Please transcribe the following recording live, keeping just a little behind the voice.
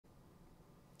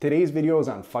Today's video is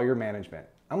on fire management.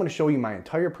 I'm going to show you my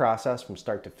entire process from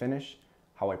start to finish,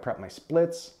 how I prep my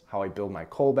splits, how I build my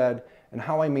coal bed, and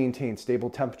how I maintain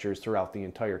stable temperatures throughout the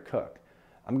entire cook.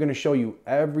 I'm going to show you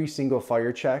every single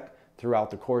fire check throughout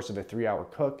the course of a 3-hour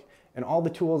cook, and all the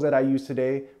tools that I use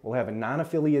today will have a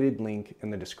non-affiliated link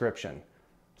in the description.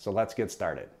 So let's get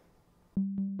started.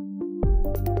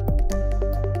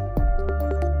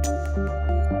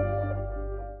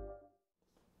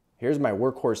 Here's my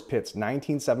Workhorse Pits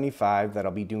 1975 that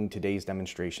I'll be doing today's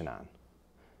demonstration on.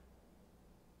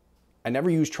 I never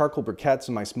use charcoal briquettes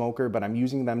in my smoker, but I'm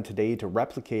using them today to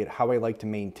replicate how I like to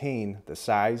maintain the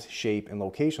size, shape, and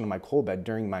location of my coal bed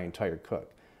during my entire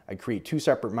cook. I create 2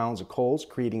 separate mounds of coals,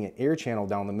 creating an air channel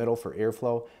down the middle for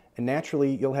airflow, and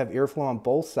naturally you'll have airflow on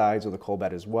both sides of the coal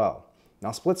bed as well.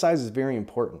 Now, split size is very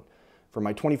important. For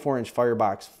my 24-inch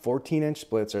firebox, 14-inch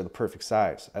splits are the perfect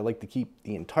size. I like to keep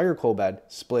the entire coal bed,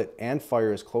 split, and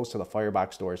fire as close to the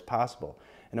firebox door as possible.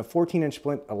 And a 14-inch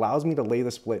split allows me to lay the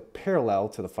split parallel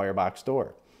to the firebox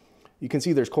door. You can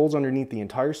see there's coals underneath the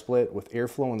entire split with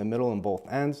airflow in the middle and both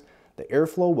ends. The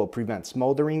airflow will prevent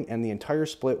smoldering and the entire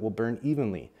split will burn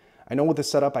evenly. I know with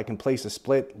this setup I can place a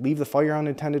split, leave the fire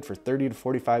unattended for 30 to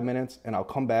 45 minutes, and I'll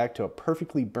come back to a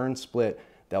perfectly burned split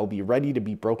that will be ready to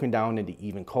be broken down into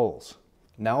even coals.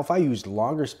 Now, if I used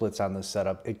longer splits on this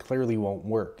setup, it clearly won't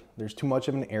work. There's too much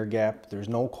of an air gap, there's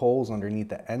no coals underneath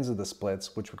the ends of the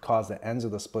splits, which would cause the ends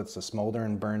of the splits to smolder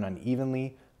and burn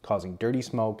unevenly, causing dirty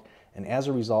smoke, and as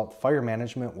a result, fire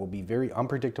management will be very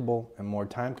unpredictable and more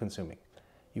time consuming.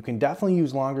 You can definitely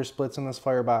use longer splits in this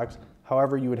firebox,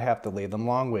 however you would have to lay them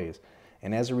long ways,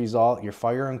 and as a result, your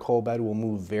fire and coal bed will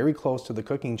move very close to the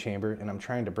cooking chamber, and I'm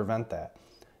trying to prevent that.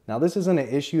 Now, this isn't an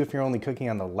issue if you're only cooking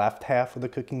on the left half of the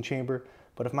cooking chamber,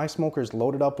 but if my smoker is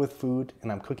loaded up with food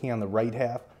and I'm cooking on the right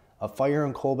half, a fire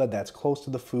and coal bed that's close to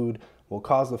the food will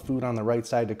cause the food on the right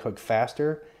side to cook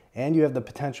faster, and you have the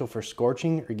potential for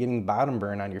scorching or getting bottom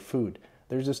burn on your food.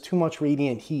 There's just too much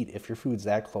radiant heat if your food's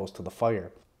that close to the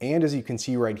fire. And as you can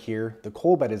see right here, the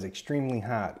coal bed is extremely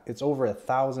hot. It's over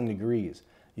 1,000 degrees.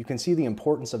 You can see the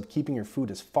importance of keeping your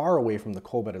food as far away from the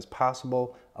coal bed as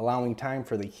possible, allowing time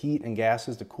for the heat and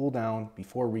gases to cool down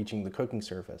before reaching the cooking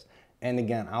surface. And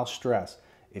again, I'll stress,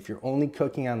 if you're only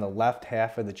cooking on the left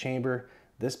half of the chamber,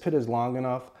 this pit is long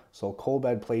enough so coal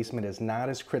bed placement is not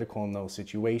as critical in those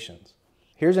situations.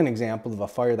 Here's an example of a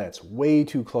fire that's way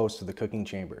too close to the cooking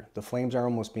chamber. The flames are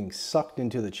almost being sucked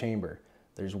into the chamber.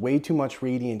 There's way too much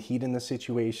radiant heat in this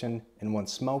situation, and when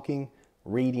smoking,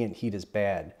 radiant heat is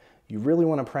bad. You really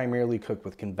want to primarily cook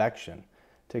with convection.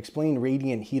 To explain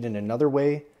radiant heat in another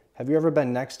way, have you ever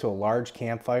been next to a large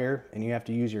campfire and you have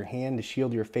to use your hand to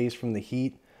shield your face from the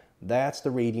heat? That's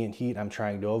the radiant heat I'm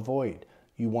trying to avoid.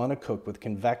 You want to cook with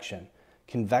convection.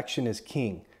 Convection is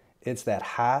king. It's that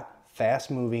hot,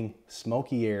 fast-moving,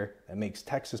 smoky air that makes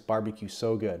Texas barbecue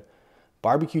so good.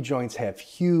 Barbecue joints have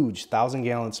huge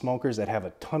 1,000-gallon smokers that have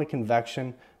a ton of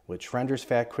convection, which renders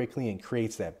fat quickly and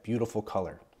creates that beautiful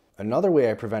color. Another way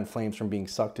I prevent flames from being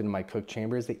sucked into my cook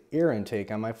chamber is the air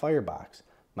intake on my firebox.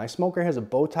 My smoker has a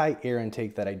bow tie air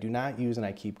intake that I do not use and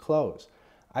I keep closed.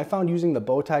 I found using the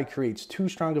bow tie creates too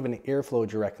strong of an airflow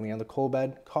directly on the coal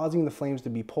bed, causing the flames to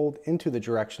be pulled into the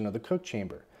direction of the cook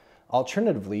chamber.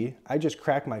 Alternatively, I just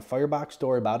crack my firebox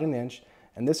door about 1 inch,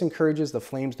 and this encourages the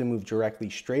flames to move directly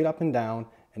straight up and down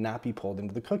and not be pulled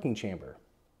into the cooking chamber.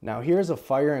 Now, here's a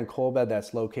fire and coal bed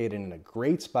that's located in a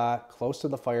great spot close to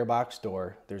the firebox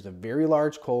door. There's a very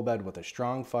large coal bed with a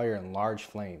strong fire and large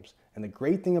flames. And the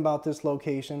great thing about this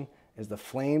location is the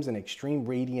flames and extreme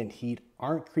radiant heat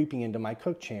aren't creeping into my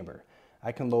cook chamber.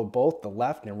 I can load both the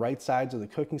left and right sides of the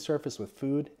cooking surface with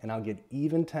food, and I'll get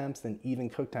even temps and even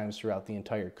cook times throughout the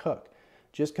entire cook.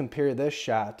 Just compare this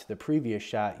shot to the previous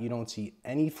shot, you don't see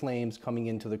any flames coming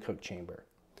into the cook chamber.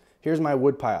 Here's my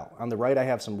wood pile. On the right I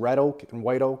have some red oak and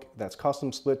white oak that's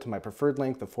custom split to my preferred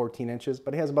length of 14 inches,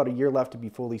 but it has about a year left to be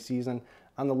fully seasoned.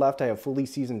 On the left I have fully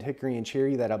seasoned hickory and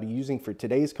cherry that I'll be using for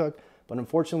today's cook, but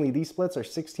unfortunately these splits are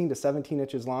 16 to 17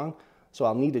 inches long, so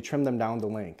I'll need to trim them down to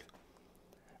length.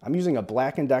 I'm using a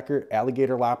Black & Decker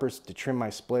Alligator Loppers to trim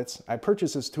my splits. I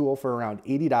purchased this tool for around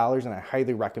 $80 and I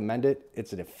highly recommend it.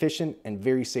 It's an efficient and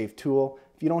very safe tool.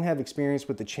 If you don't have experience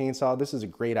with the chainsaw, this is a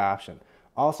great option.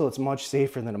 Also, it's much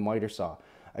safer than a miter saw.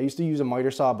 I used to use a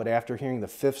miter saw, but after hearing the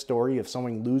 5th story of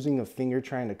someone losing a finger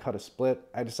trying to cut a split,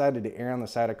 I decided to err on the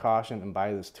side of caution and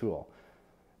buy this tool.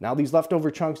 Now, these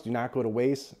leftover chunks do not go to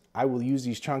waste. I will use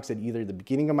these chunks at either the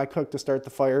beginning of my cook to start the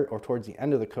fire or towards the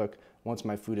end of the cook once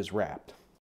my food is wrapped.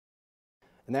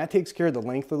 And that takes care of the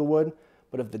length of the wood,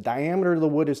 but if the diameter of the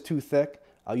wood is too thick,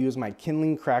 I'll use my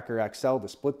Kindling Cracker XL to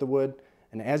split the wood.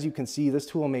 And as you can see, this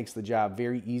tool makes the job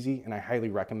very easy, and I highly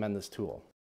recommend this tool.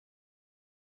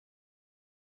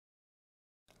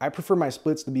 I prefer my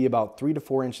splits to be about 3 to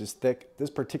 4 inches thick. This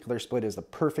particular split is the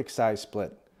perfect size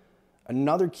split.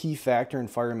 Another key factor in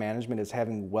fire management is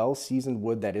having well-seasoned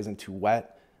wood that isn't too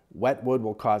wet. Wet wood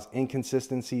will cause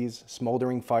inconsistencies,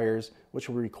 smoldering fires, which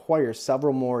will require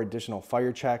several more additional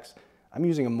fire checks. I'm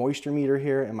using a moisture meter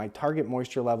here, and my target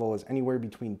moisture level is anywhere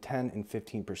between 10 and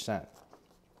 15%.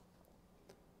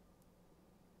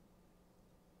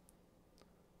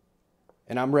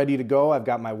 And I'm ready to go. I've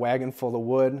got my wagon full of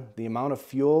wood. The amount of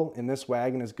fuel in this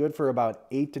wagon is good for about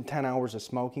 8 to 10 hours of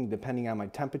smoking, depending on my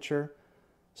temperature.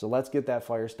 So let's get that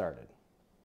fire started.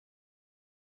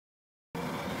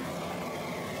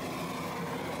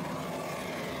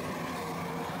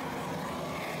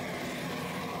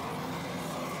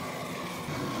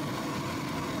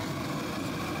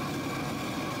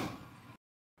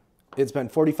 It's been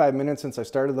 45 minutes since I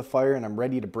started the fire, and I'm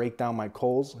ready to break down my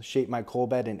coals, shape my coal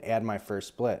bed, and add my first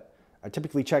split. I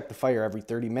typically check the fire every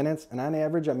 30 minutes, and on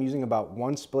average, I'm using about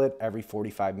 1 split every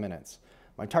 45 minutes.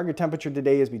 My target temperature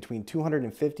today is between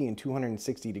 250 and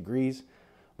 260 degrees.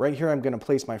 Right here, I'm going to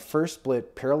place my first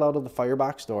split parallel to the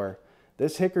firebox door.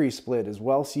 This hickory split is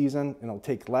well seasoned, and it'll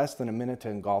take less than a minute to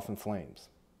engulf in flames.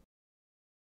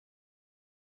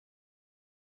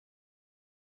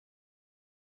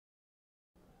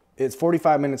 It's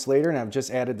 45 minutes later, and I've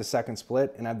just added the second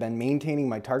split, and I've been maintaining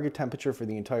my target temperature for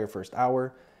the entire first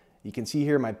hour. You can see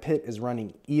here my pit is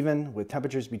running even with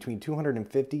temperatures between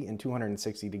 250 and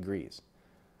 260 degrees.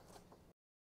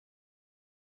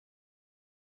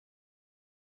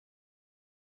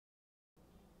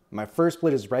 My first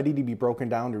split is ready to be broken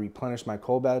down to replenish my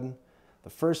coal bed. The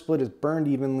first split is burned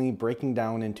evenly, breaking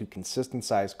down into consistent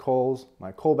sized coals.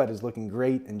 My coal bed is looking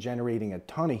great and generating a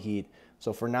ton of heat.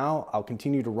 So for now, I'll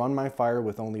continue to run my fire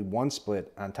with only 1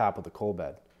 split on top of the coal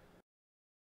bed.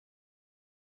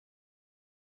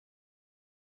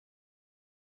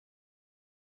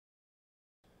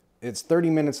 It's 30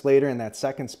 minutes later, and that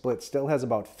second split still has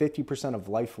about 50% of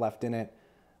life left in it.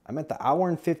 I'm at the hour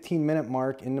and 15-minute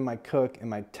mark into my cook, and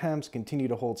my temps continue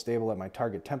to hold stable at my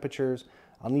target temperatures.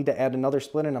 I'll need to add another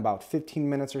split in about 15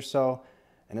 minutes or so.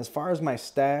 And as far as my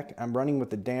stack, I'm running with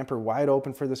the damper wide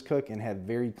open for this cook and have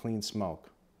very clean smoke.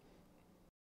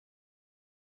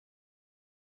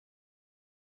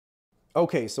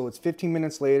 Okay, so it's 15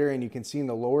 minutes later, and you can see in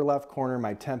the lower left corner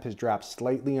my temp has dropped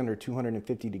slightly under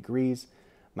 250 degrees.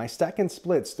 My second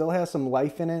split still has some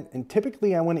life in it, and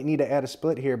typically I wouldn't need to add a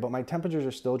split here, but my temperatures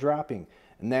are still dropping.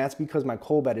 And that's because my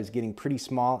coal bed is getting pretty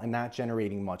small and not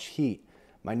generating much heat.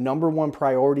 My number one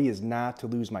priority is not to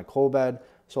lose my coal bed,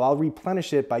 so I'll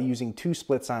replenish it by using 2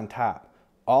 splits on top.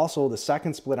 Also, the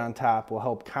second split on top will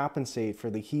help compensate for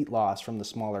the heat loss from the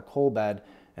smaller coal bed,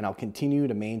 and I'll continue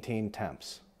to maintain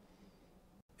temps.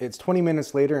 It's 20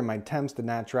 minutes later, and my temps did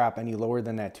not drop any lower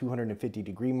than that 250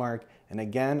 degree mark, and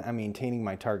again, I'm maintaining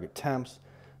my target temps.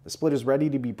 The split is ready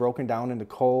to be broken down into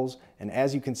coals, and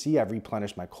as you can see, I've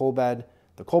replenished my coal bed.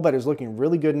 The coal bed is looking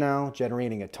really good now,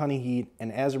 generating a ton of heat,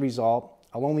 and as a result,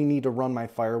 I'll only need to run my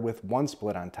fire with 1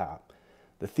 split on top.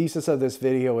 The thesis of this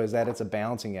video is that it's a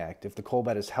balancing act. If the coal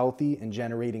bed is healthy and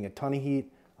generating a ton of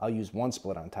heat, I'll use 1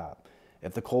 split on top.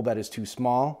 If the coal bed is too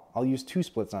small, I'll use 2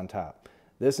 splits on top.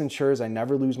 This ensures I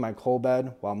never lose my coal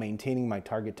bed while maintaining my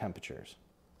target temperatures.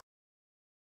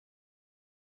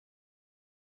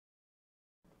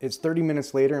 It's 30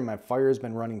 minutes later, and my fire has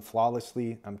been running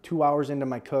flawlessly. I'm 2 hours into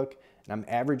my cook, and I'm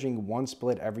averaging 1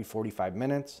 split every 45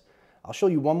 minutes. I'll show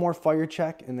you one more fire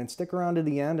check, and then stick around to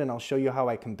the end, and I'll show you how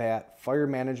I combat fire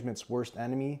management's worst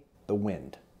enemy, the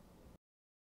wind.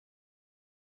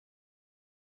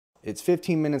 It's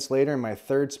 15 minutes later, and my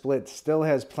third split still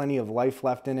has plenty of life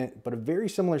left in it, but a very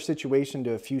similar situation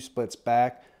to a few splits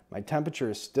back. My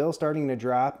temperature is still starting to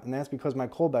drop, and that's because my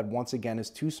coal bed once again is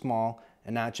too small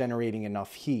and not generating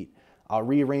enough heat. I'll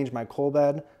rearrange my coal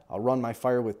bed, I'll run my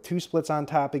fire with 2 splits on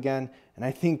top again, and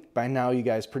I think by now you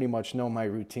guys pretty much know my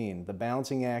routine. The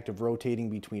balancing act of rotating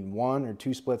between 1 or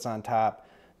 2 splits on top,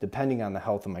 depending on the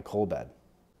health of my coal bed.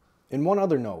 And one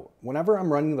other note, whenever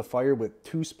I'm running the fire with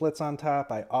 2 splits on top,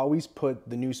 I always put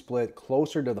the new split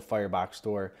closer to the firebox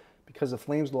door because the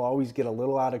flames will always get a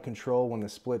little out of control when the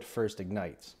split first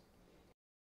ignites.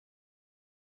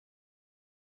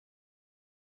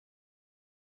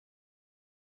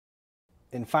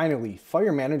 And finally,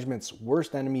 fire management's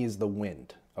worst enemy is the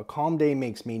wind. A calm day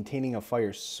makes maintaining a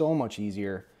fire so much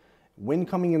easier. Wind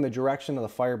coming in the direction of the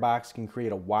firebox can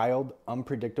create a wild,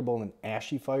 unpredictable, and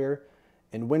ashy fire.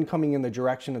 And wind coming in the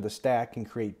direction of the stack can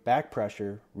create back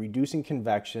pressure, reducing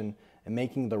convection, and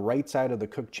making the right side of the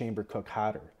cook chamber cook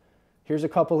hotter. Here's a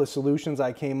couple of solutions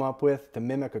I came up with to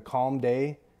mimic a calm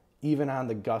day, even on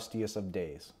the gustiest of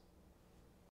days.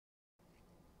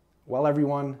 Well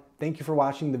everyone, thank you for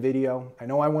watching the video. I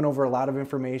know I went over a lot of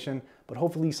information, but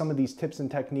hopefully some of these tips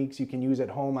and techniques you can use at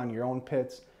home on your own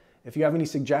pits. If you have any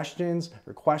suggestions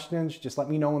or questions, just let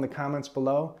me know in the comments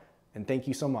below, and thank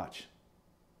you so much.